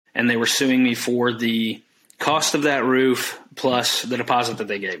and they were suing me for the cost of that roof plus the deposit that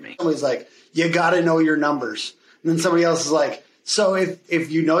they gave me. Somebody's like, you got to know your numbers. And then somebody else is like, so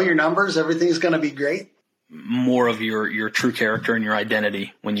if you know your numbers, everything's going to be great. More of your true character and your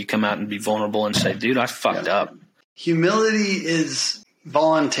identity when you come out and be vulnerable and say, dude, I fucked up. Humility is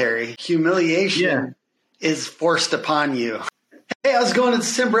voluntary. Humiliation is forced upon you. Hey, how's it going?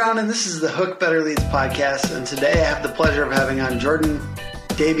 It's Tim Brown, and this is the Hook Better Leads podcast. And today I have the pleasure of having on Jordan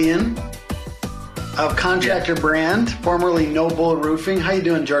Dabian of Contractor Brand, formerly No Bull Roofing. How you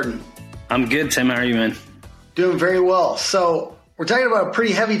doing, Jordan? I'm good, Tim. How are you, man? Doing very well. So we're talking about a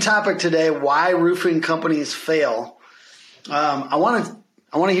pretty heavy topic today, why roofing companies fail. I want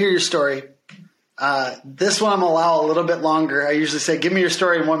to hear your story. This one I'm going to allow a little bit longer. I usually say, give me your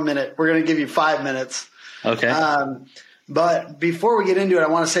story in 1 minute. We're going to give you 5 minutes. Okay. But before we get into it, I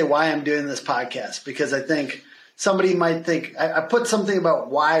want to say why I'm doing this podcast, because I think somebody might think I put something about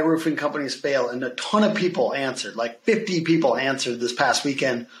why roofing companies fail, and a ton of people answered, like 50 people answered this past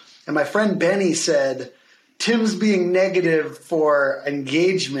weekend. And my friend Benny said, Tim's being negative for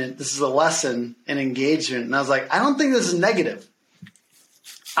engagement. This is a lesson in engagement. And I was like, I don't think this is negative.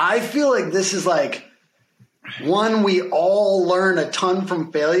 I feel like this is like, one, we all learn a ton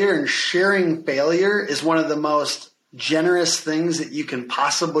from failure, and sharing failure is one of the most generous things that you can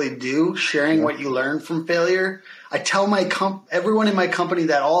possibly do, sharing what you learn from failure. I tell everyone in my company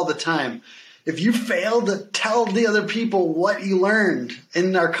that all the time. If you failed, tell the other people what you learned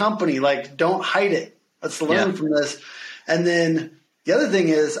in our company. Like, don't hide it. Let's learn from this. And then the other thing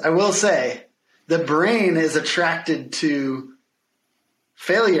is, I will say, the brain is attracted to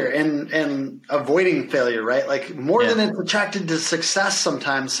failure and avoiding failure, right? Like more than it's attracted to success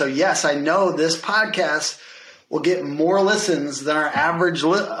sometimes. So yes, I know this podcast will get more listens than our average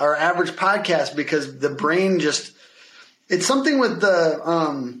podcast, because the brain it's something with the,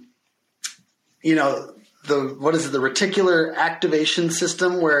 the reticular activation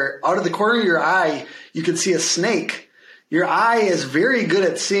system, where out of the corner of your eye, you can see a snake. Your eye is very good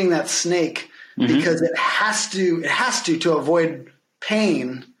at seeing that snake because it has to avoid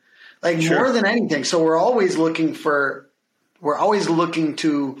pain, more than anything. So we're always looking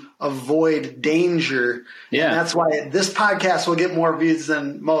to avoid danger. Yeah. And that's why this podcast will get more views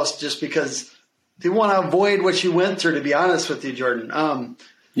than most, just because they want to avoid what you went through, to be honest with you, Jordan.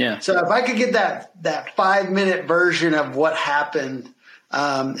 So if I could get that 5 minute version of what happened,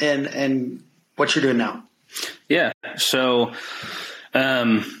 and what you're doing now. Yeah. So,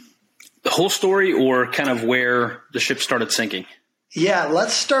 the whole story, or kind of where the ship started sinking? Yeah.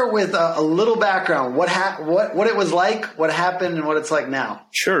 Let's start with a little background. What it was like, what happened, and what it's like now.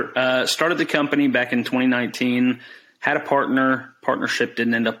 Sure. Started the company back in 2019, had a partnership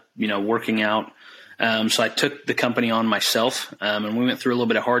didn't end up, working out. So I took the company on myself, and we went through a little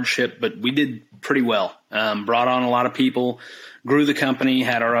bit of hardship, but we did pretty well. Brought on a lot of people, grew the company,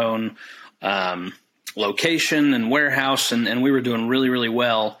 had our own location and warehouse, and we were doing really, really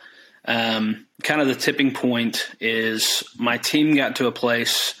well. Kind of the tipping point is my team got to a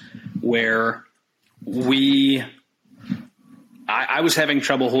place where I was having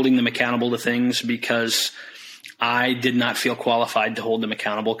trouble holding them accountable to things, because I did not feel qualified to hold them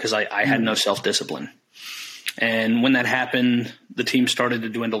accountable, because I had no self-discipline. And when that happened, the team started to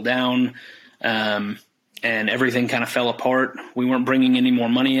dwindle down, and everything kind of fell apart. We weren't bringing any more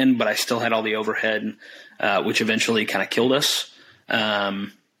money in, but I still had all the overhead, which eventually kind of killed us.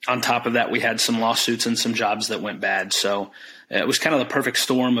 On top of that, we had some lawsuits and some jobs that went bad. So it was kind of the perfect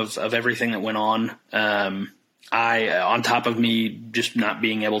storm of everything that went on. On top of me just not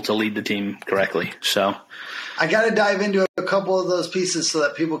being able to lead the team correctly. So I got to dive into a couple of those pieces so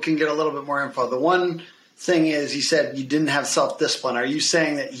that people can get a little bit more info. The one thing is, you said you didn't have self-discipline. Are you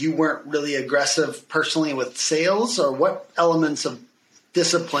saying that you weren't really aggressive personally with sales, or what elements of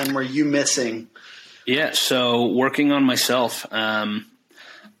discipline were you missing? Yeah. So working on myself,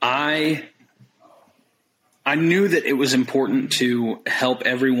 I knew that it was important to help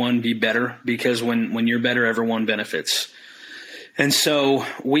everyone be better, because when you're better, everyone benefits. And so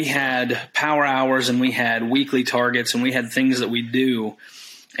we had power hours, and we had weekly targets, and we had things that we do,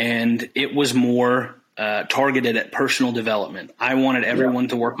 and it was more targeted at personal development. I wanted everyone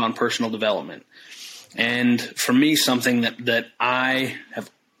to work on personal development. And for me, something that I have,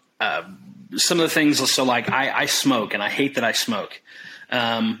 some of the things, so like I smoke, and I hate that I smoke.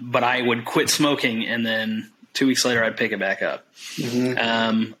 But I would quit smoking, and then 2 weeks later I'd pick it back up.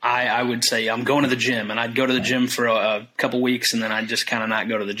 I would say I'm going to the gym, and I'd go to the gym for a couple weeks, and then I'd just kind of not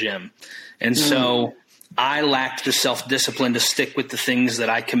go to the gym. And so I lacked the self-discipline to stick with the things that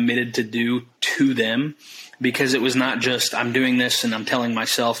I committed to do to them, because it was not just I'm doing this and I'm telling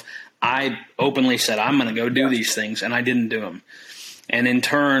myself. I openly said, I'm going to go do these things, and I didn't do them. And in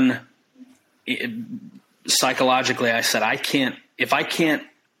turn, psychologically, I said, if I can't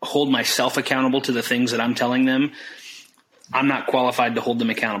hold myself accountable to the things that I'm telling them, I'm not qualified to hold them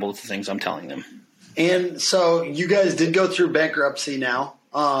accountable to the things I'm telling them. And so you guys did go through bankruptcy now.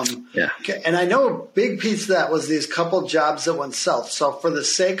 Yeah. And I know a big piece of that was these couple jobs that went south. So for the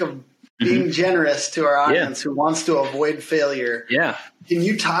sake of being generous to our audience who wants to avoid failure, can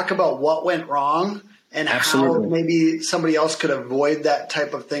you talk about what went wrong and how maybe somebody else could avoid that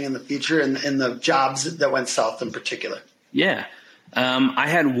type of thing in the future, and the jobs that went south in particular? Yeah. I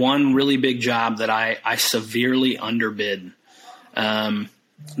had one really big job that I severely underbid.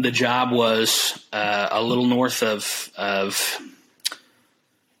 The job was a little north of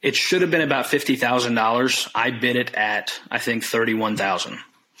it should have been about $50,000. I bid it at, I think, $31,000.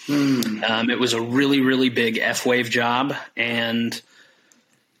 It was a really, really big F-Wave job, and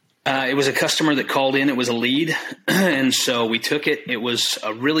it was a customer that called in. It was a lead, and so we took it. It was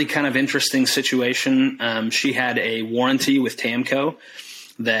a really kind of interesting situation. She had a warranty with Tamco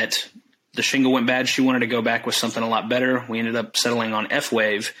that the shingle went bad. She wanted to go back with something a lot better. We ended up settling on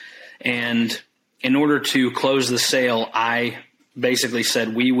F-Wave, and in order to close the sale, I basically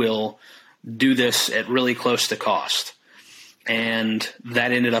said, we will do this at really close to cost. And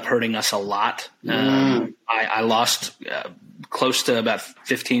that ended up hurting us a lot. I lost close to about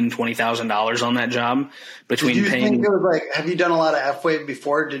 $15,000, $20,000 on that job between Did you paying. think it was like, have you done a lot of F-Wave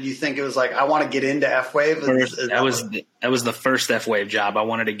before? Did you think it was like, I want to get into F-Wave? That was the first F-Wave job. I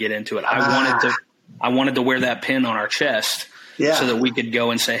wanted to get into it. I wanted to wear that pin on our chest so that we could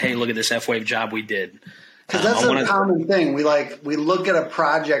go and say, hey, look at this F-Wave job we did. Because that's a common thing. We look at a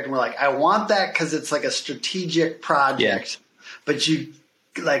project and we're like, I want that because it's like a strategic project. But you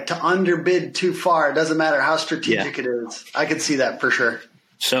like to underbid too far. It doesn't matter how strategic it is. I could see that for sure.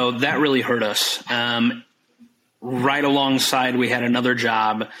 So that really hurt us. Right alongside, we had another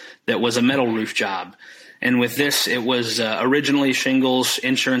job that was a metal roof job. And with this, it was originally shingles,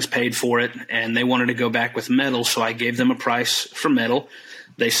 insurance paid for it, and they wanted to go back with metal. So I gave them a price for metal.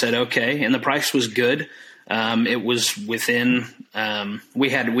 They said, okay. And the price was good. It was within, we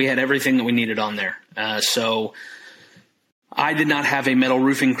had everything that we needed on there. So I did not have a metal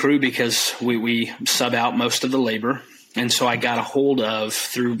roofing crew because we sub out most of the labor. And so I got a hold of,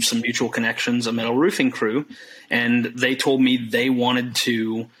 through some mutual connections, a metal roofing crew, and they told me they wanted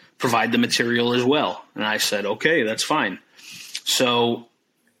to provide the material as well. And I said, okay, that's fine. So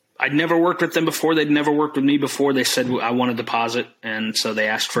I'd never worked with them before. They'd never worked with me before. They said, I want a deposit. And so they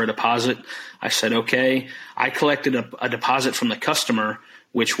asked for a deposit. I said, okay. I collected a deposit from the customer,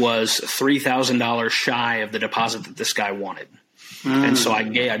 which was $3,000 shy of the deposit that this guy wanted. And so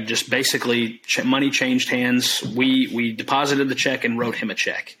I just basically, money changed hands. We deposited the check and wrote him a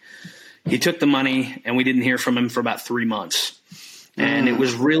check. He took the money, and we didn't hear from him for about 3 months. And it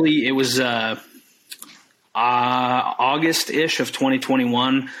was August-ish of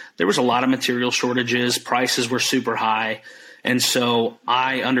 2021. There was a lot of material shortages. Prices were super high. And so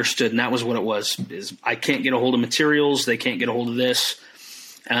I understood, and that was what it was, is I can't get a hold of materials. They can't get a hold of this.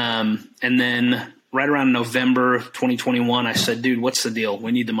 And then right around November 2021, I said, dude, what's the deal?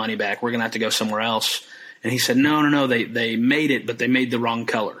 We need the money back. We're going to have to go somewhere else. And he said, no. They made it, but they made the wrong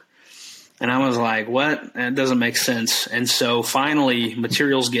color. And I was like, what? That doesn't make sense. And so finally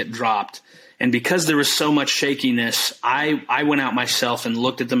materials get dropped. And because there was so much shakiness, I went out myself and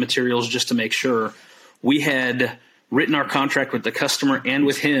looked at the materials just to make sure. We had written our contract with the customer and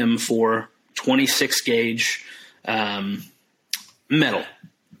with him for 26 gauge metal,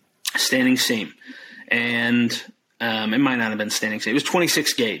 standing seam. And it might not have been standing seam. It was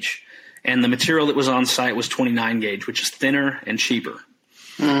 26 gauge. And the material that was on site was 29 gauge, which is thinner and cheaper.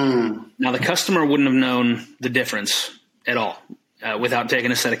 Now, the customer wouldn't have known the difference at all without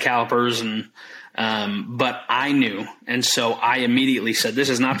taking a set of calipers. But I knew. And so I immediately said, this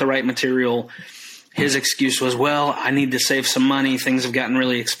is not the right material. His excuse was, well, I need to save some money. Things have gotten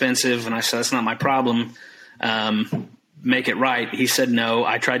really expensive. And I said, that's not my problem. Make it right. He said, no.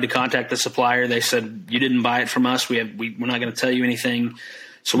 I tried to contact the supplier. They said, you didn't buy it from us. We're not going to tell you anything.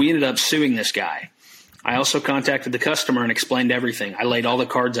 So we ended up suing this guy. I also contacted the customer and explained everything. I laid all the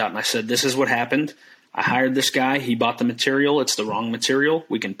cards out and I said, this is what happened. I hired this guy. He bought the material. It's the wrong material.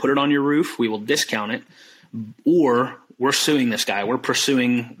 We can put it on your roof. We will discount it. Or we're suing this guy. We're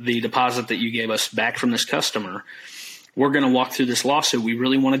pursuing the deposit that you gave us back from this customer. We're going to walk through this lawsuit. We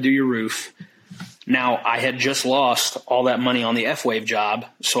really want to do your roof. Now, I had just lost all that money on the F-Wave job,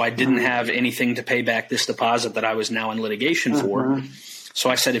 so I didn't have anything to pay back this deposit that I was now in litigation for. So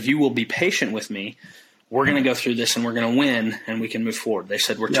I said, if you will be patient with me, we're going to go through this and we're going to win and we can move forward. They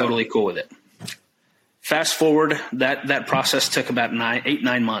said, we're totally cool with it. Fast forward, that process took about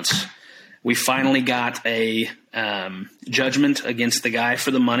 9 months. We finally got a judgment against the guy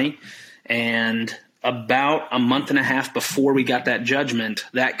for the money, and about a month and a half before we got that judgment,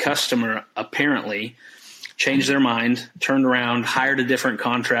 that customer apparently changed their mind, turned around, hired a different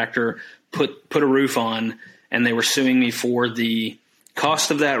contractor, put a roof on, and they were suing me for the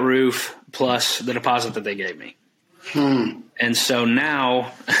cost of that roof plus the deposit that they gave me. And so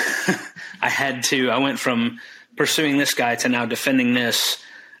now I went from pursuing this guy to now defending this,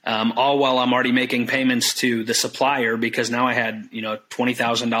 all while I'm already making payments to the supplier, because now I had,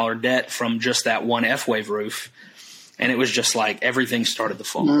 $20,000 debt from just that one F-Wave roof. And it was just like everything started to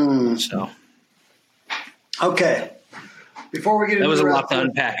fall. So, okay. Before we get into that was a lot to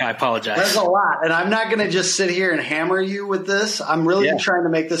unpack. I apologize. That's a lot. And I'm not going to just sit here and hammer you with this. I'm really trying to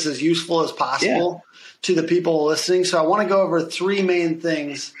make this as useful as possible to the people listening. So I want to go over 3 main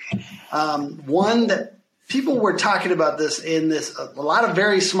things. One, that people were talking about this a lot of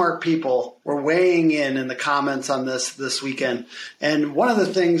very smart people were weighing in the comments on this weekend. And one of the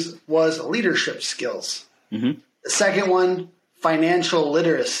things was leadership skills. The second one, financial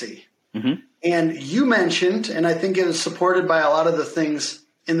literacy. And you mentioned, and I think it was supported by a lot of the things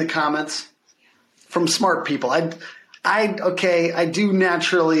in the comments from smart people. I do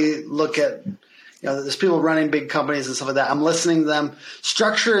naturally look at, there's people running big companies and stuff like that. I'm listening to them.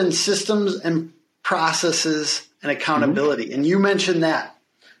 Structure and systems and processes and accountability. And you mentioned that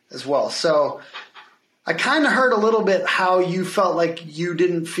as well. So I kind of heard a little bit how you felt like you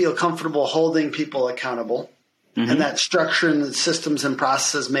didn't feel comfortable holding people accountable. And that structure and the systems and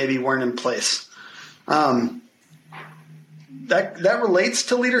processes maybe weren't in place. That relates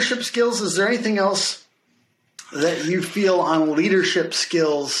to leadership skills. Is there anything else that you feel on leadership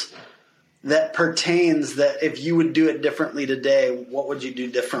skills that pertains that if you would do it differently today, what would you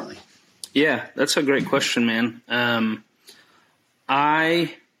do differently? Yeah, that's a great question, man.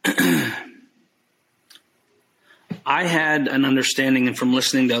 I had an understanding, and from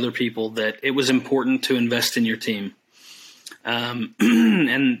listening to other people, that it was important to invest in your team.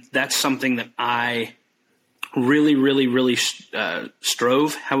 And that's something that I really, really, really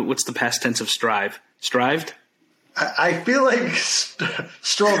strove. What's the past tense of strive? Strived? I feel like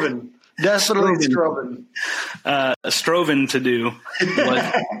stroven. Definitely stroven. Stroven to do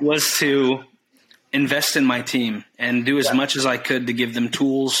was to invest in my team and do as much as I could to give them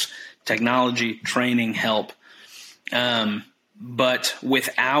tools, technology, training, help. But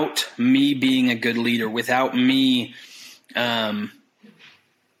without me being a good leader, without me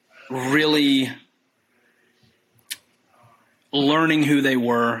really learning who they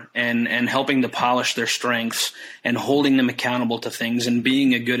were and helping to polish their strengths and holding them accountable to things and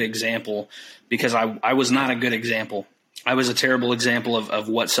being a good example, because I was not a good example. I was a terrible example of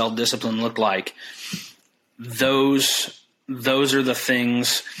what self-discipline looked like. Those are the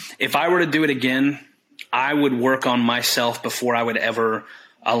things. If I were to do it again, I would work on myself before I would ever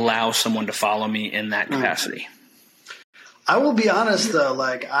allow someone to follow me in that capacity. I will be honest though,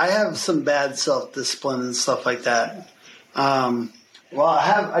 like I have some bad self-discipline and stuff like that. I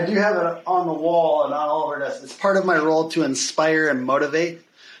do have it on the wall and on all of our desks. It's part of my role to inspire and motivate.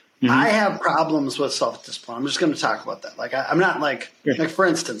 I have problems with self-discipline. I'm just going to talk about that. Like I'm not like for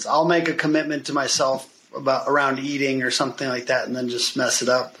instance, I'll make a commitment to myself around eating or something like that, and then just mess it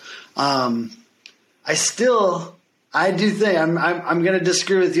up. I do think I'm going to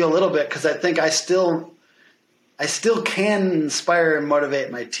disagree with you a little bit, because I think I still can inspire and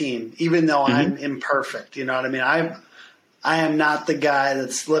motivate my team, even though I'm imperfect. You know what I mean? I am not the guy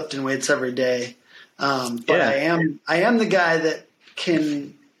that's lifting weights every day, but I am the guy that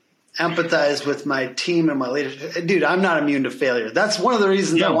can empathize with my team and my leadership. Dude, I'm not immune to failure. That's one of the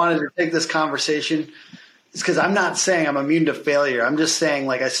reasons I wanted to take this conversation. It's because I'm not saying I'm immune to failure. I'm just saying,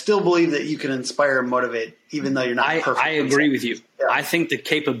 like, I still believe that you can inspire and motivate, even though you're not perfect. I agree with you. Yeah. I think the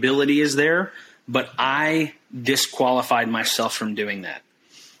capability is there, but I disqualified myself from doing that.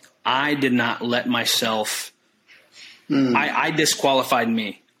 I did not let myself I disqualified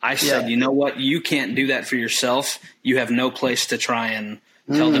me. I said, you know what? You can't do that for yourself. You have no place to try and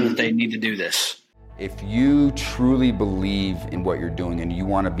tell them that they need to do this. If you truly believe in what you're doing and you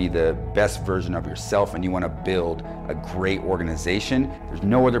want to be the best version of yourself and you want to build a great organization, there's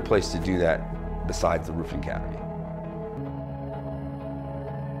no other place to do that besides the Roofing Academy.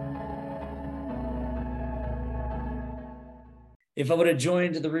 if I would have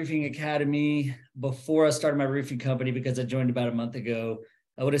joined the Roofing Academy before I started my roofing company, because I joined about a month ago,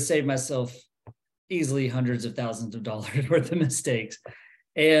 I would have saved myself easily hundreds of thousands of dollars worth of mistakes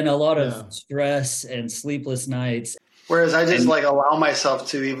and a lot of stress and sleepless nights. Whereas I just allow myself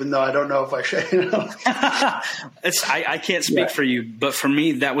to, even though I don't know if I should. I can't speak for you, but for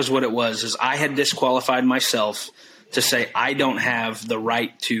me, that was what it was, is I had disqualified myself to say, I don't have the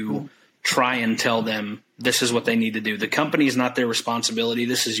right to try and tell them this is what they need to do. The company is not their responsibility.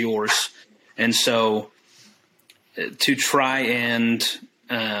 This is yours. And so to try and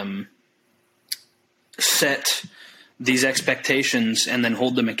set these expectations and then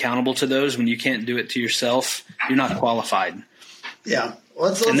hold them accountable to those when you can't do it to yourself, you're not qualified. Yeah.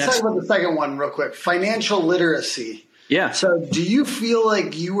 Let's talk about the second one real quick. Financial literacy. Yeah. So do you feel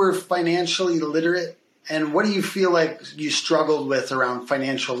like you were financially literate? And what do you feel like you struggled with around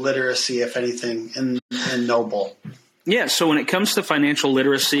financial literacy, if anything, in Noble? Yeah. So when it comes to financial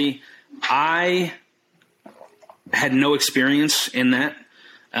literacy, I had no experience in that.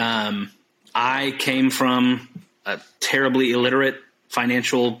 I came from a terribly illiterate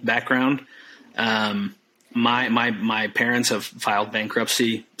financial background. My parents have filed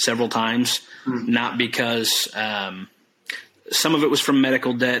bankruptcy several times, not because some of it was from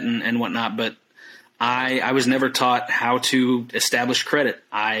medical debt and whatnot, but I was never taught how to establish credit.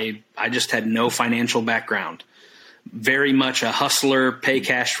 I just had no financial background. Very much a hustler, pay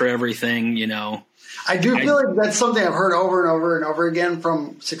cash for everything, you know. I do feel like that's something I've heard over and over and over again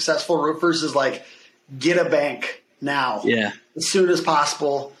from successful roofers is like, get a bank now. Yeah. As soon as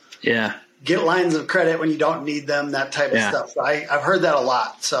possible. Yeah. Get lines of credit when you don't need them, that type of stuff. So I've heard that a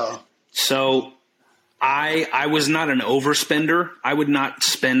lot. So I was not an overspender. I would not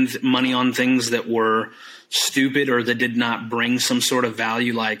spend money on things that were stupid or that did not bring some sort of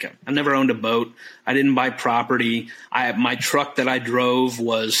value. Like, I never owned a boat. I didn't buy property. My truck that I drove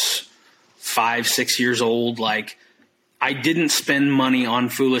was 5-6 years old. Like, I didn't spend money on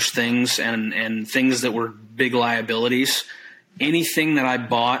foolish things and things that were big liabilities. Anything that I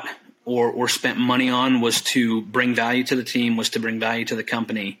bought or spent money on was to bring value to the team, was to bring value to the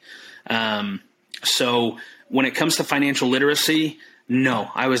company. So when it comes to financial literacy, no,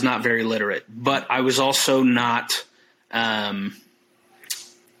 I was not very literate, but I was also not a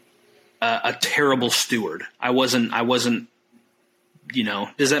terrible steward. I wasn't, you know,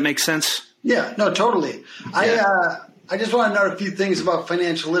 does that make sense? Yeah, no, totally. Yeah. I just want to note a few things about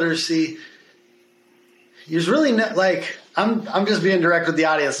financial literacy. You're really not, like, I'm just being direct with the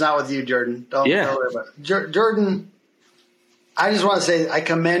audience, not with you, Jordan. Don't worry about it. Jordan, I just want to say I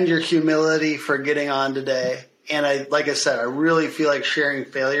commend your humility for getting on today. And like I said, I really feel like sharing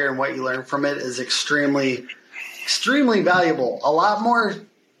failure and what you learn from it is extremely, extremely valuable. A lot more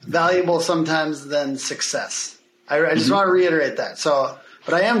valuable sometimes than success. I just want to reiterate that. So,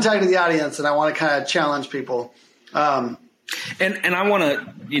 but I am talking to the audience and I want to kind of challenge people. And I want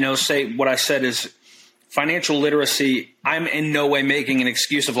to, say what I said is financial literacy. I'm in no way making an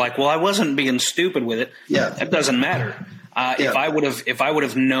excuse of like, well, I wasn't being stupid with it. Yeah. That doesn't matter. If I would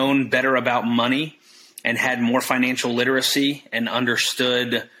have known better about money and had more financial literacy and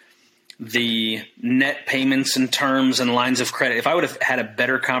understood the net payments and terms and lines of credit, if I would have had a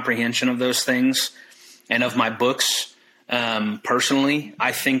better comprehension of those things and of my books, personally,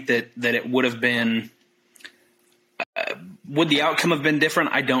 I think that it would have been, would the outcome have been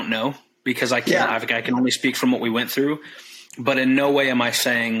different? I don't know, because I can only speak from what we went through, but in no way am I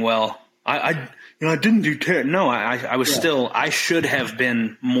saying, well, I didn't do terrible. No, I was still, I should have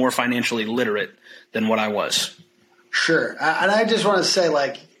been more financially literate than what I was. Sure. And I just want to say,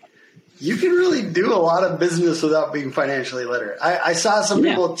 like, you can really do a lot of business without being financially literate. I saw some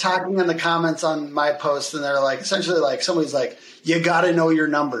people talking in the comments on my post, and they're like, essentially like, somebody's like, you got to know your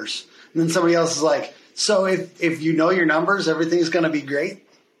numbers. And then somebody else is like, so if you know your numbers, everything's going to be great.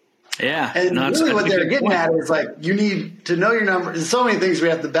 Yeah. And really what they're getting at is like, you need to know your numbers. There's so many things we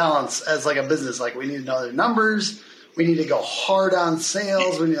have to balance as like a business. Like, we need to know their numbers. We need to go hard on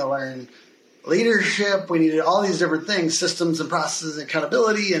sales. We need to learn leadership. We need all these different things, systems and processes and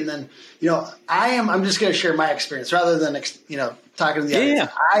accountability. And then, I'm just going to share my experience rather than, talking to the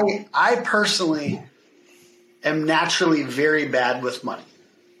audience. I personally am naturally very bad with money.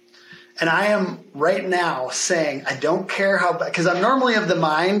 And I am right now saying, I don't care how bad, because I'm normally of the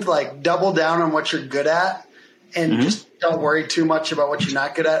mind, like, double down on what you're good at and just don't worry too much about what you're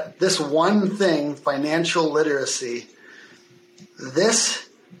not good at. This one thing, financial literacy, this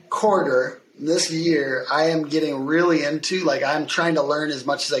quarter, this year, I am getting really into, like, I'm trying to learn as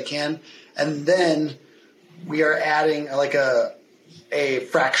much as I can. And then we are adding like a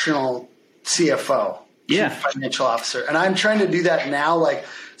fractional CFO. chief financial officer. And I'm trying to do that now. Like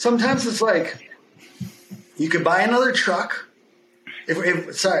sometimes it's like you could buy another truck.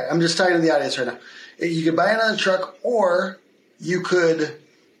 Sorry, I'm just talking to the audience right now. You could buy another truck, or you could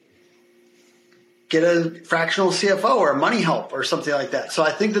get a fractional CFO or a money help or something like that. So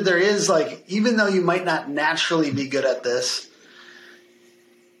I think that there is like, even though you might not naturally be good at this,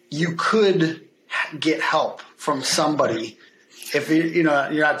 you could get help from somebody if you're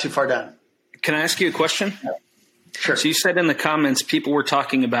not too far down. Can I ask you a question? Sure. So you said in the comments, people were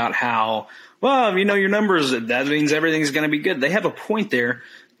talking about how, well, your numbers, that means everything's going to be good. They have a point there.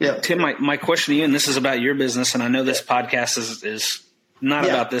 Yeah. Tim, my question to you, and this is about your business, and I know this podcast is not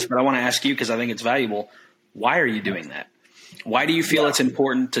about this, but I want to ask you because I think it's valuable. Why are you doing that? Why do you feel it's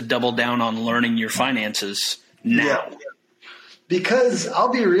important to double down on learning your finances now? Yeah. Because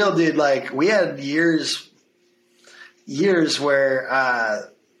I'll be real, dude, like we had years where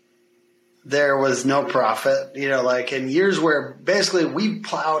there was no profit, and years where basically we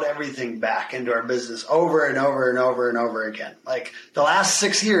plowed everything back into our business over and over and over and over again. Like the last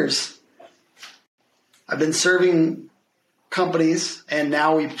 6 years, I've been serving companies, and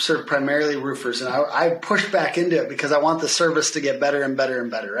now we serve primarily roofers. And I pushed back into it because I want the service to get better and better and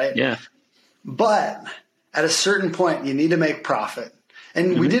better, right? Yeah. But at a certain point, you need to make profit.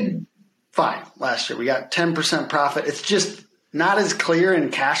 And we did fine last year. We got 10% profit. It's just not as clear in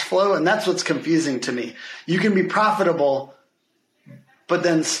cash flow, and that's what's confusing to me. You can be profitable, but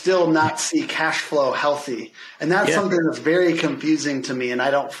then still not see cash flow healthy. And that's something that's very confusing to me, and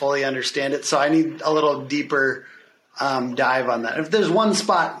I don't fully understand it. So I need a little deeper dive on that. If there's one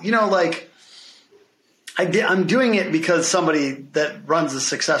spot, I'm doing it because somebody that runs a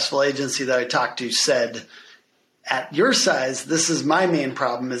successful agency that I talked to said, at your size, this is my main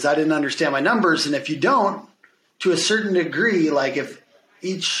problem is I didn't understand my numbers. And if you don't, to a certain degree, like if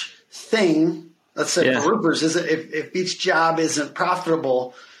each thing, let's say for roofers, if each job isn't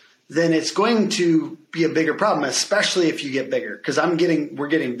profitable, then it's going to be a bigger problem, especially if you get bigger. Because we're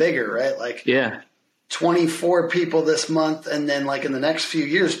getting bigger, right? Like 24 people this month, and then like in the next few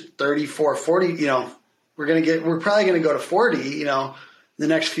years, 34, 40. We're probably going to go to 40. The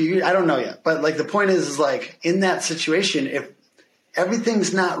next few years. I don't know yet, but like the point is like in that situation, if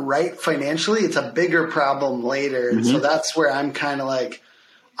everything's not right financially, it's a bigger problem later. And so that's where I'm kind of like,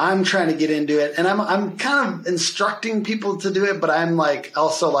 I'm trying to get into it, and I'm kind of instructing people to do it, but I'm like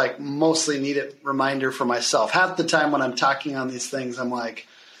also like mostly need a reminder for myself. Half the time when I'm talking on these things, I'm like,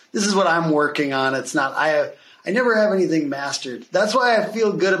 this is what I'm working on. It's not, I never have anything mastered. That's why I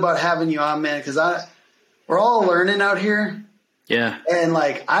feel good about having you on, man, because we're all learning out here. Yeah. And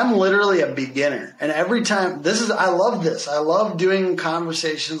like, I'm literally a beginner. And every time I love this. I love doing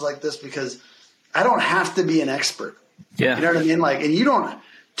conversations like this because I don't have to be an expert. Yeah. You know what I mean? Like, and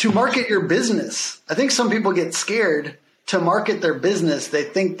to market your business, I think some people get scared to market their business. They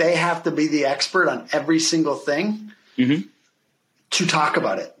think they have to be the expert on every single thing to talk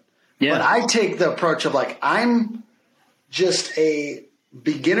about it. Yeah. But I take the approach of like, I'm just a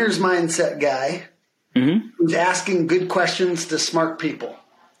beginner's mindset guy who's asking good questions to smart people.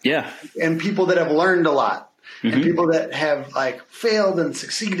 Yeah. And people that have learned a lot and people that have like failed and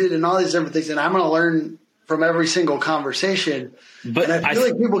succeeded and all these different things. And I'm going to learn from every single conversation. But and I feel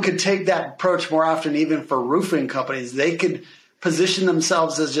like people could take that approach more often, even for roofing companies. They could position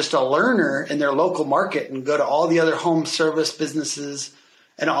themselves as just a learner in their local market and go to all the other home service businesses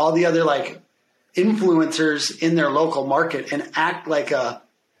and all the other like influencers in their local market and act like a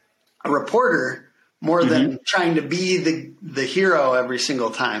reporter more than trying to be the hero every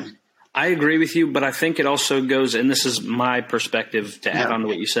single time. I agree with you, but I think it also goes, and this is my perspective to add on to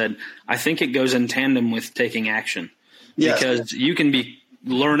what you said, I think it goes in tandem with taking action. Yes. Because you can be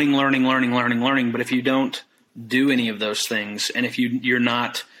learning, but if you don't do any of those things, and if you're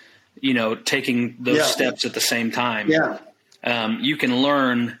not, taking those steps at the same time, you can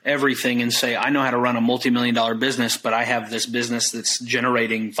learn everything and say, I know how to run a multi-million-dollar business, but I have this business that's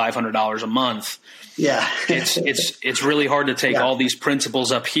generating $500 a month. Yeah. It's really hard to take all these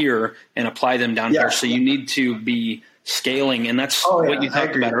principles up here and apply them down here. So you need to be scaling. And that's what you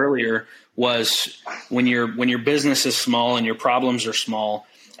talked about earlier was when your business is small and your problems are small,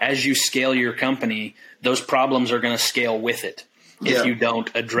 as you scale your company, those problems are going to scale with it if you don't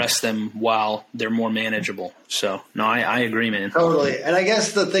address them while they're more manageable. So no, I agree, man. Totally. And I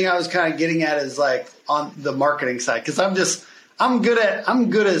guess the thing I was kind of getting at is like on the marketing side, because I'm good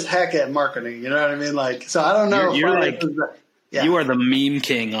as heck at marketing. You know what I mean? Like, so I don't know. You are the meme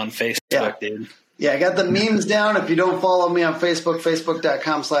king on Facebook, dude. Yeah, I got the memes down. If you don't follow me on Facebook,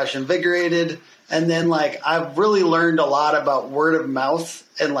 facebook.com/invigorated. And then like, I've really learned a lot about word of mouth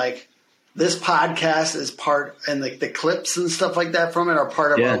and like this podcast is part, and the clips and stuff like that from it are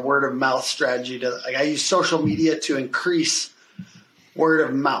part of our word of mouth strategy. I use social media to increase word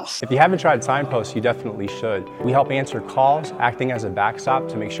of mouth. If you haven't tried Signpost, you definitely should. We help answer calls, acting as a backstop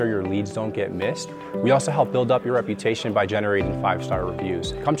to make sure your leads don't get missed. We also help build up your reputation by generating 5-star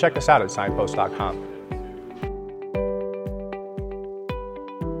reviews. Come check us out at signpost.com.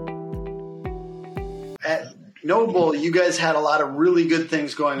 At Noble, you guys had a lot of really good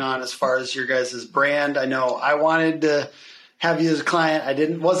things going on as far as your guys' brand. I know I wanted to have you as a client.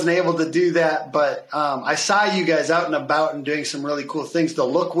 I wasn't able to do that, but I saw you guys out and about and doing some really cool things. The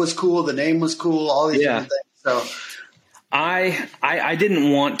look was cool. The name was cool. All these different things. So I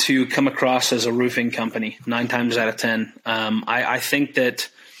didn't want to come across as a roofing company 9 times out of 10. I think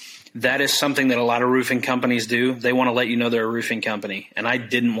that is something that a lot of roofing companies do. They want to let you know they're a roofing company, and I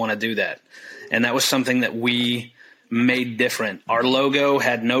didn't want to do that. And that was something that we made different. Our logo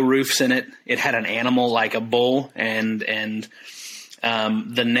had no roofs in it. It had an animal like a bull, and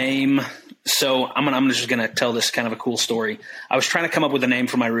the name. So I'm just going to tell this kind of a cool story. I was trying to come up with a name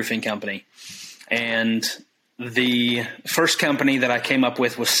for my roofing company, and the first company that I came up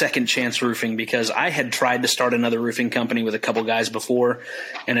with was Second Chance Roofing, because I had tried to start another roofing company with a couple guys before,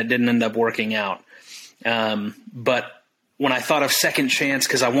 and it didn't end up working out. But when I thought of Second Chance,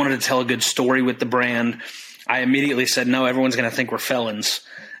 because I wanted to tell a good story with the brand, I immediately said, no, everyone's going to think we're felons.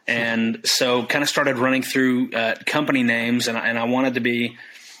 And so kind of started running through company names, and I wanted to be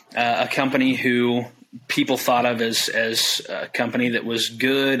a company who people thought of as a company that was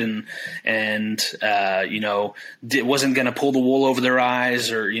good and wasn't going to pull the wool over their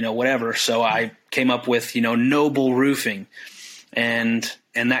eyes or, whatever. So I came up with, Noble Roofing, and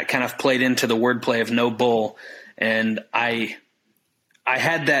that kind of played into the wordplay of no bull. And I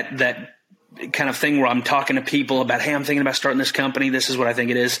had that kind of thing where I'm talking to people about, hey, I'm thinking about starting this company. This is what I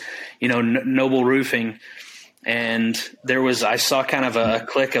think it is, Noble Roofing. And I saw kind of a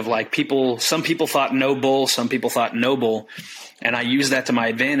clique of like some people thought no bull, some people thought noble. And I used that to my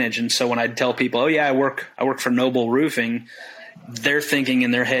advantage. And so when I'd tell people, oh yeah, I work for Noble Roofing, they're thinking in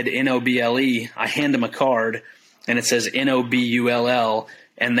their head, Noble. I hand them a card and it says Nobull,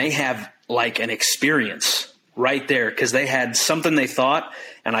 and they have like an experience right there, because they had something they thought,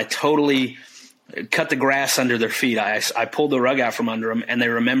 and I totally cut the grass under their feet. I pulled the rug out from under them, and they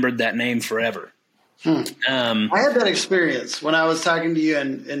remembered that name forever. I had that experience when I was talking to you,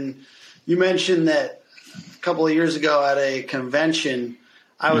 and you mentioned that a couple of years ago at a convention,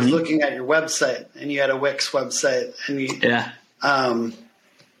 I was looking at your website, and you had a Wix website, and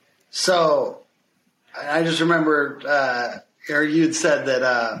so I just remember, or you'd said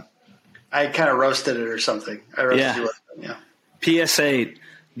that I kind of roasted it or something. I roasted you with it, PSA: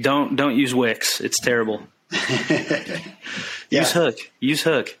 don't use Wix. It's terrible. Use Hook.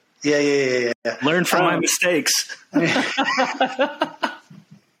 Yeah. Learn from my mistakes. There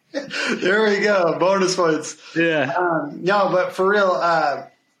we go. Bonus points. Yeah. No, but for real,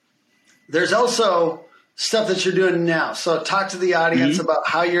 there's also stuff that you're doing now. So talk to the audience about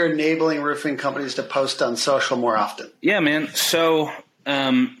how you're enabling roofing companies to post on social more often. Yeah, man. So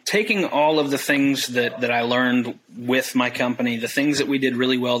taking all of the things that I learned with my company, the things that we did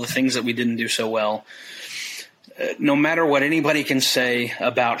really well, the things that we didn't do so well, no matter what anybody can say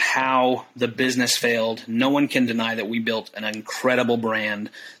about how the business failed, no one can deny that we built an incredible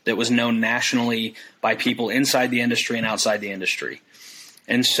brand that was known nationally by people inside the industry and outside the industry.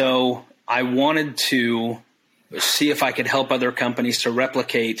 And so I wanted to see if I could help other companies to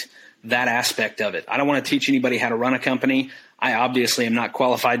replicate that aspect of it. I don't want to teach anybody how to run a company. I obviously am not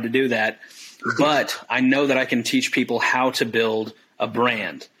qualified to do that, but I know that I can teach people how to build a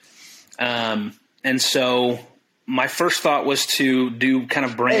brand. And so my first thought was to do kind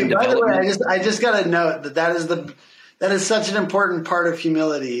of brand development. By the way, I just got to note that is such an important part of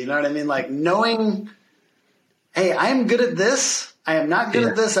humility. You know what I mean? Like knowing, hey, I am good at this. I am not good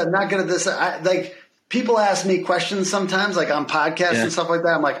at this. I'm not good at this. Like people ask me questions sometimes, like on podcasts and stuff like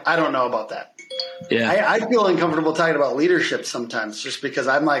that. I'm like, I don't know about that. Yeah. I feel uncomfortable talking about leadership sometimes just because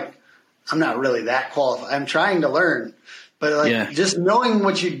I'm like, I'm not really that qualified. I'm trying to learn, but just knowing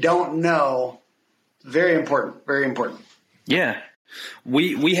what you don't know, very important, very important. Yeah.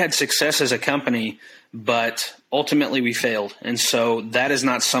 We had success as a company, but ultimately we failed. And so that is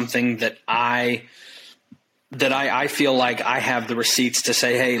not something that I feel like I have the receipts to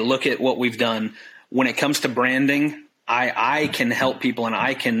say, hey, look at what we've done. When it comes to branding, I can help people and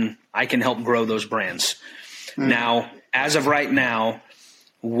I can help grow those brands. Now, as of right now,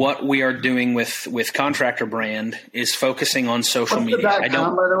 what we are doing with Contractor Brand is focusing on social media. What's the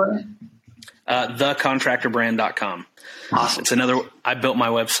 .com, by the way? thecontractorbrand.com. Awesome. It's another. I built my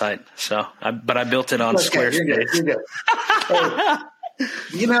website, but I built it on Squarespace. You're good. Hey,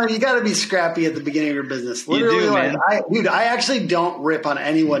 you got to be scrappy at the beginning of your business. Literally, you do, man. I actually don't rip on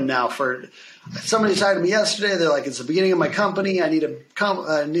anyone now. For somebody tried to me yesterday, they're like, "It's the beginning of my company. I need a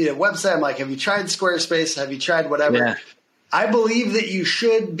website." I'm like, "Have you tried Squarespace? Have you tried whatever?" Yeah. I believe that you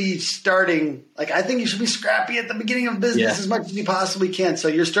should be starting. Like, I think you should be scrappy at the beginning of business as much as you possibly can. So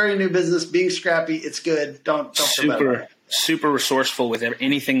you're starting a new business, being scrappy. It's good. Don't feel bad about it. Super resourceful with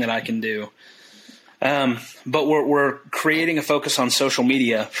anything that I can do. But we're creating a focus on social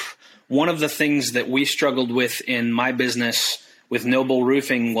media. One of the things that we struggled with in my business with Noble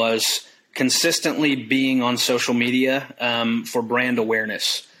Roofing was consistently being on social media for brand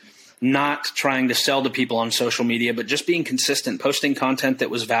awareness, not trying to sell to people on social media, but just being consistent, posting content that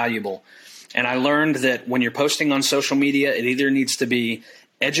was valuable. And I learned that when you're posting on social media, it either needs to be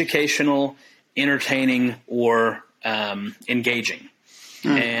educational, entertaining, or engaging.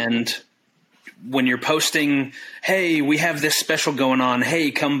 And when you're posting, hey, we have this special going on, hey,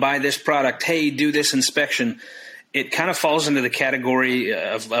 come buy this product, hey, do this inspection, it kind of falls into the category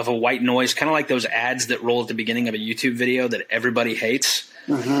of a white noise, kind of like those ads that roll at the beginning of a YouTube video that everybody hates,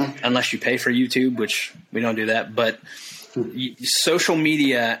 unless you pay for YouTube, which we don't do that. But social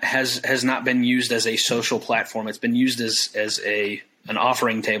media has not been used as a social platform. It's been used as an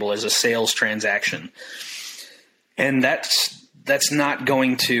offering table, as a sales transaction. And that's not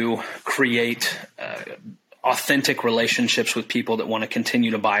going to create authentic relationships with people that want to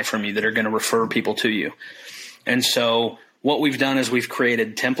continue to buy from you, that are going to refer people to you. And so what we've done is we've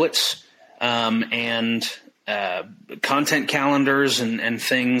created templates and content calendars and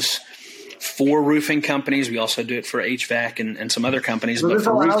things for roofing companies. We also do it for HVAC and some other companies. So but this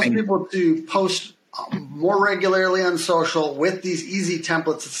for allows roofing, people to post more regularly on social with these easy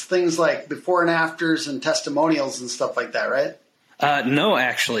templates. It's things like before and afters and testimonials and stuff like that, right? No,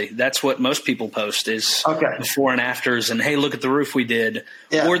 actually, that's what most people post is before and afters, and hey, look at the roof we did.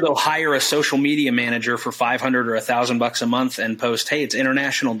 Yeah. Or they'll hire a social media manager for $500 or $1,000 a month and post, hey, it's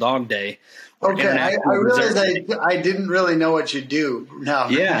International Dog Day. Okay, I realized I didn't really know what you do. No,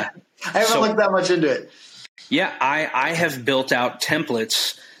 yeah, I haven't looked that much into it. Yeah, I have built out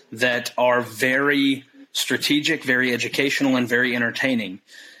templates that are very strategic, very educational, and very entertaining,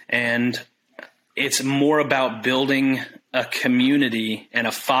 and it's more about building a community and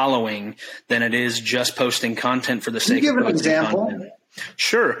a following than it is just posting content for the sake of posting content. Can you give an example?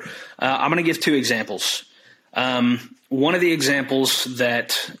 Sure. I'm going to give two examples. One of the examples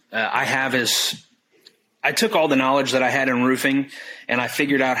that I have is I took all the knowledge that I had in roofing and I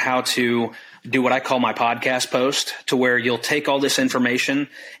figured out how to do what I call my podcast post, to where you'll take all this information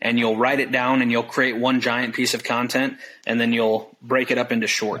and you'll write it down and you'll create one giant piece of content and then you'll break it up into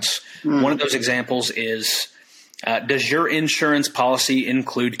shorts. One of those examples is, does your insurance policy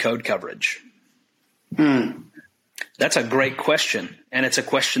include code coverage? That's a great question. And it's a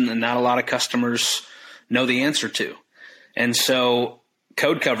question that not a lot of customers know the answer to. And so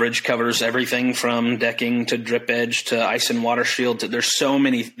code coverage covers everything from decking to drip edge to ice and water shield. There's so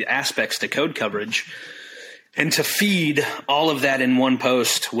many aspects to code coverage. And to feed all of that in one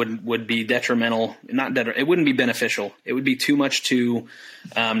post would be detrimental. It wouldn't be beneficial. It would be too much to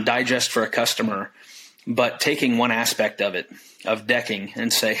digest for a customer. But taking one aspect of it, of decking,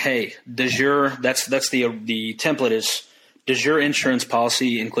 and say, hey, that's the template is, does your insurance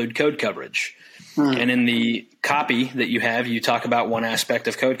policy include code coverage? And in the copy that you have, you talk about one aspect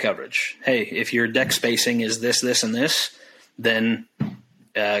of code coverage. Hey, if your deck spacing is this, this, and this, then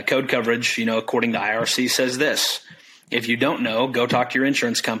code coverage, according to IRC says this. If you don't know, go talk to your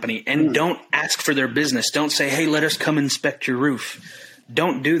insurance company and don't ask for their business. Don't say, hey, let us come inspect your roof.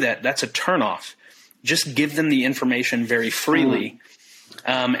 Don't do that. That's a turnoff. Just give them the information very freely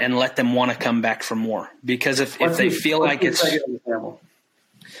and let them want to come back for more. Because if they feel like it's –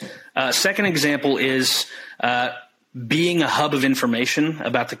 second example is being a hub of information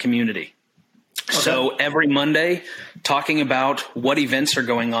about the community. Okay. So every Monday, talking about what events are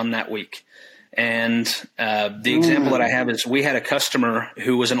going on that week. And the example that I have is we had a customer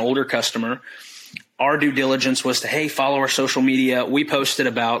who was an older customer. Our due diligence was to, hey, follow our social media. We posted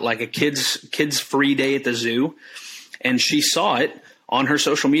about like a kids free day at the zoo, and she saw it on her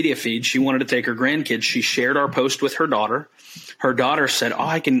social media feed. She wanted to take her grandkids. She shared our post with her daughter. Her daughter said, oh,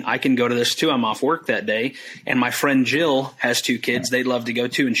 I can go to this too. I'm off work that day. And my friend Jill has 2 kids. They'd love to go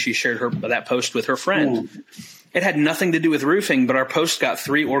too. And she shared that post with her friend. It had nothing to do with roofing, but our post got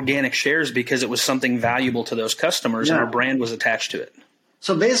 3 organic shares because it was something valuable to those customers and our brand was attached to it.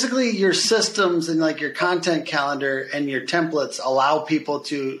 So basically your systems and like your content calendar and your templates allow people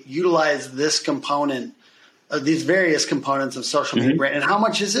to utilize this component, these various components of social media brand. And how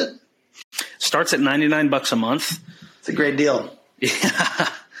much is it? Starts at $99 a month. It's a great deal. Yeah.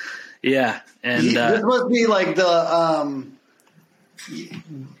 Yeah. And this must be like the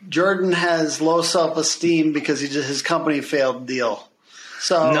Jordan has low self-esteem because his company failed deal.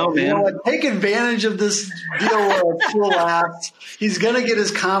 So no, man. Take advantage of this deal where it's full laughs. He's going to get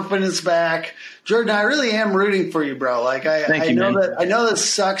his confidence back. Jordan, I really am rooting for you, bro. Like I know that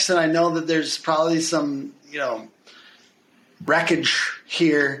sucks, and I know that there's probably some, wreckage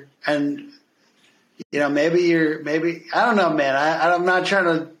here, and maybe I don't know, man. I'm not trying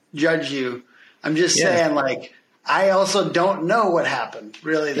to judge you. I'm just saying, like, I also don't know what happened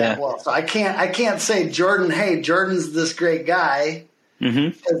really that well. So I can't say Jordan, hey, Jordan's this great guy.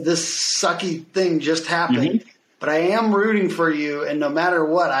 This sucky thing just happened, but I am rooting for you, and no matter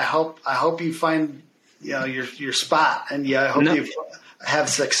what, I hope you find your spot, and I hope you have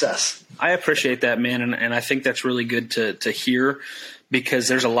success. I appreciate that, man, and I think that's really good to hear, because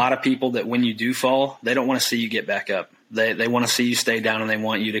there's a lot of people that when you do fall, they don't want to see you get back up. They want to see you stay down, and they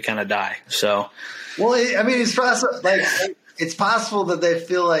want you to kind of die. So, well, I mean, it's possible that they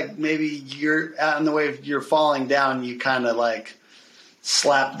feel like maybe you're out in the way of you're falling down. You kind of like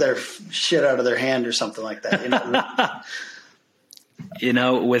slap their shit out of their hand or something like that.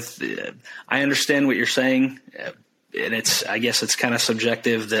 I understand what you're saying, and I guess it's kind of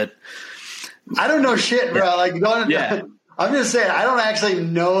subjective that I don't know shit, bro. Like, I'm just saying, I don't actually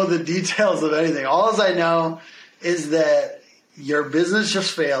know the details of anything. All I know is that your business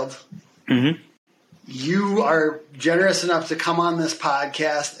just failed. You are generous enough to come on this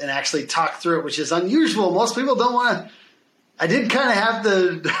podcast and actually talk through it, which is unusual. Most people don't want to. I did kind of have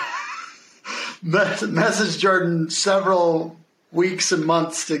to message Jordan several weeks and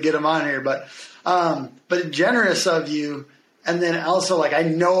months to get him on here, but generous of you. And then also, like, I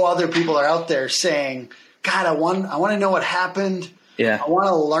know other people are out there saying, God, I want to know what happened. Yeah. I want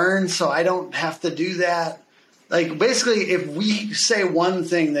to learn so I don't have to do that. Like, basically, if we say one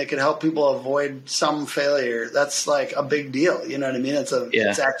thing that could help people avoid some failure, that's like a big deal. You know what I mean?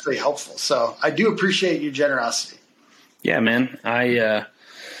 It's actually helpful. So I do appreciate your generosity. Yeah, man.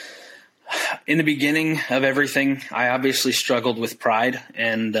 In the beginning of everything, I obviously struggled with pride.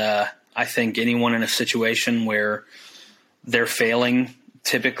 And I think anyone in a situation where they're failing,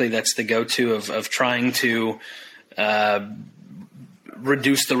 typically that's the go-to of trying to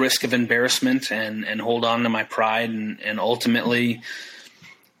reduce the risk of embarrassment and hold on to my pride. And ultimately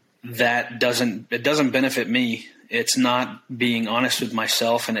it doesn't benefit me. It's not being honest with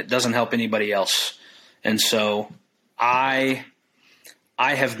myself, and it doesn't help anybody else. And so I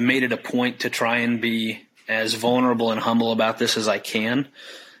have made it a point to try and be as vulnerable and humble about this as I can.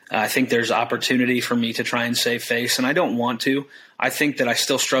 I think there's opportunity for me to try and save face, and I don't want to. I think that I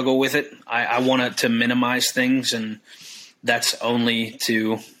still struggle with it. I want to minimize things, and that's only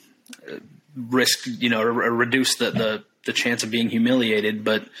to risk, reduce the chance of being humiliated.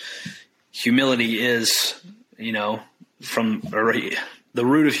 But humility is, from the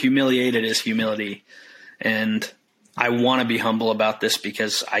root of humiliated is humility. And I want to be humble about this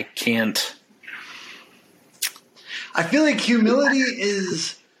because I can't. I feel like humility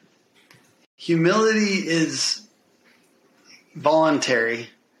is voluntary.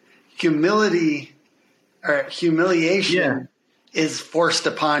 Humiliation is forced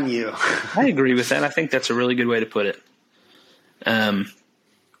upon you. I agree with that. I think that's a really good way to put it.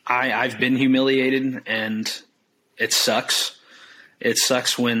 I've been humiliated, and it sucks. It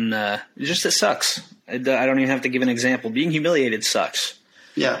sucks when it sucks. I don't even have to give an example. Being humiliated sucks.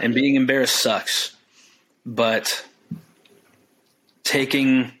 Yeah. And being embarrassed sucks. But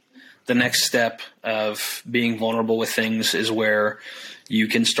taking the next step of being vulnerable with things is where you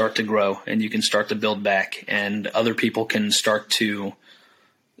can start to grow, and you can start to build back, and other people can start to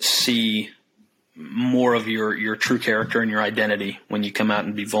see more of your true character and your identity when you come out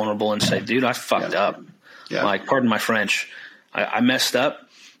and be vulnerable and say, dude, I fucked up. Yeah. Like, pardon my French. I messed up.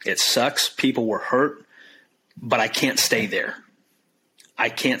 It sucks. People were hurt, but I can't stay there. I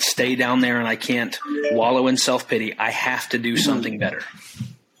can't stay down there, and I can't wallow in self-pity. I have to do something better.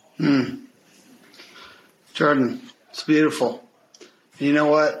 Jordan, it's beautiful. You know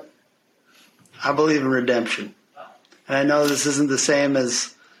what? I believe in redemption. And I know this isn't the same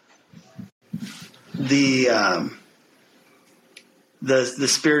as the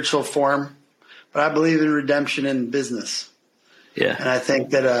spiritual form, but I believe in redemption in business. Yeah. And I think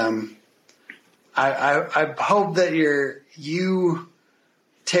that I hope that you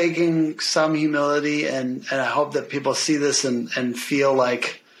taking some humility, and I hope that people see this and feel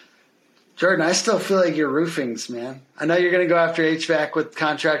like, Jordan, I still feel like you're roofing's, man. I know you're going to go after HVAC with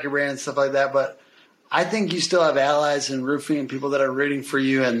Contractor Brand and stuff like that, but I think you still have allies in roofing and people that are rooting for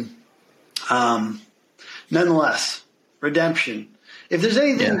you. And nonetheless, redemption. If there's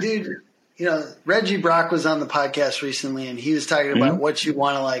anything, dude, Reggie Brock was on the podcast recently, and he was talking about what you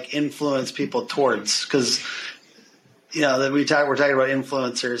want to like influence people towards. Because, that we're talking about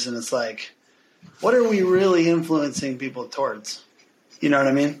influencers, and it's like, what are we really influencing people towards? You know what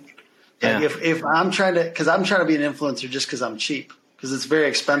I mean? Yeah. Like if I'm trying to be an influencer just because I'm cheap, because it's very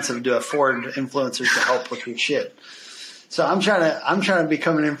expensive to afford influencers to help with your shit. So I'm trying to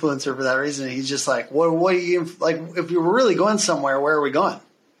become an influencer for that reason. And he's just like, what are you like? If you were really going somewhere, where are we going?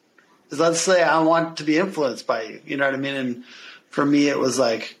 Because let's say I want to be influenced by you. You know what I mean? And for me, it was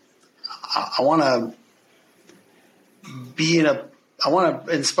like, I want to I want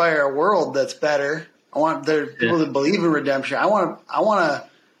to inspire a world that's better. I want people to believe in redemption. I want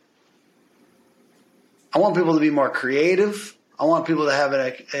people to be more creative. I want people to have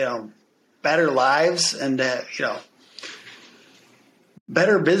better lives and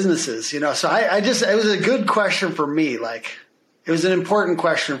better businesses. So it was a good question for me. Like, it was an important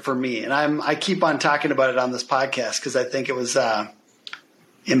question for me, and I keep on talking about it on this podcast because I think it was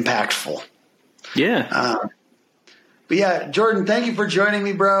impactful. Yeah. But yeah, Jordan, thank you for joining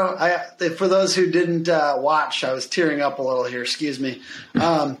me, bro. For those who didn't watch, I was tearing up a little here. Excuse me.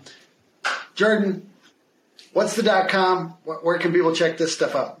 Jordan, what's the .com? Where can people check this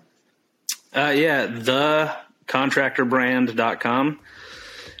stuff out? thecontractorbrand.com.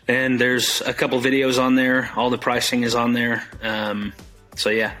 And there's a couple videos on there. All the pricing is on there.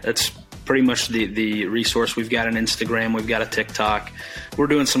 That's pretty much the resource. We've got an Instagram. We've got a TikTok. We're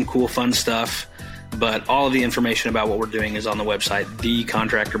doing some cool, fun stuff. But all of the information about what we're doing is on the website,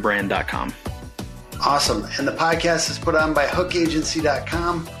 thecontractorbrand.com. Awesome. And the podcast is put on by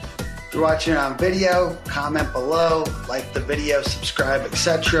hookagency.com. If you're watching it on video, comment below, like the video, subscribe,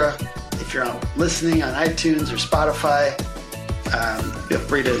 etc. If you're listening on iTunes or Spotify, feel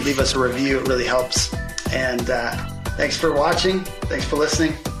free to leave us a review. It really helps. And thanks for watching. Thanks for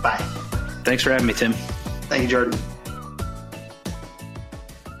listening. Bye. Thanks for having me, Tim. Thank you, Jordan.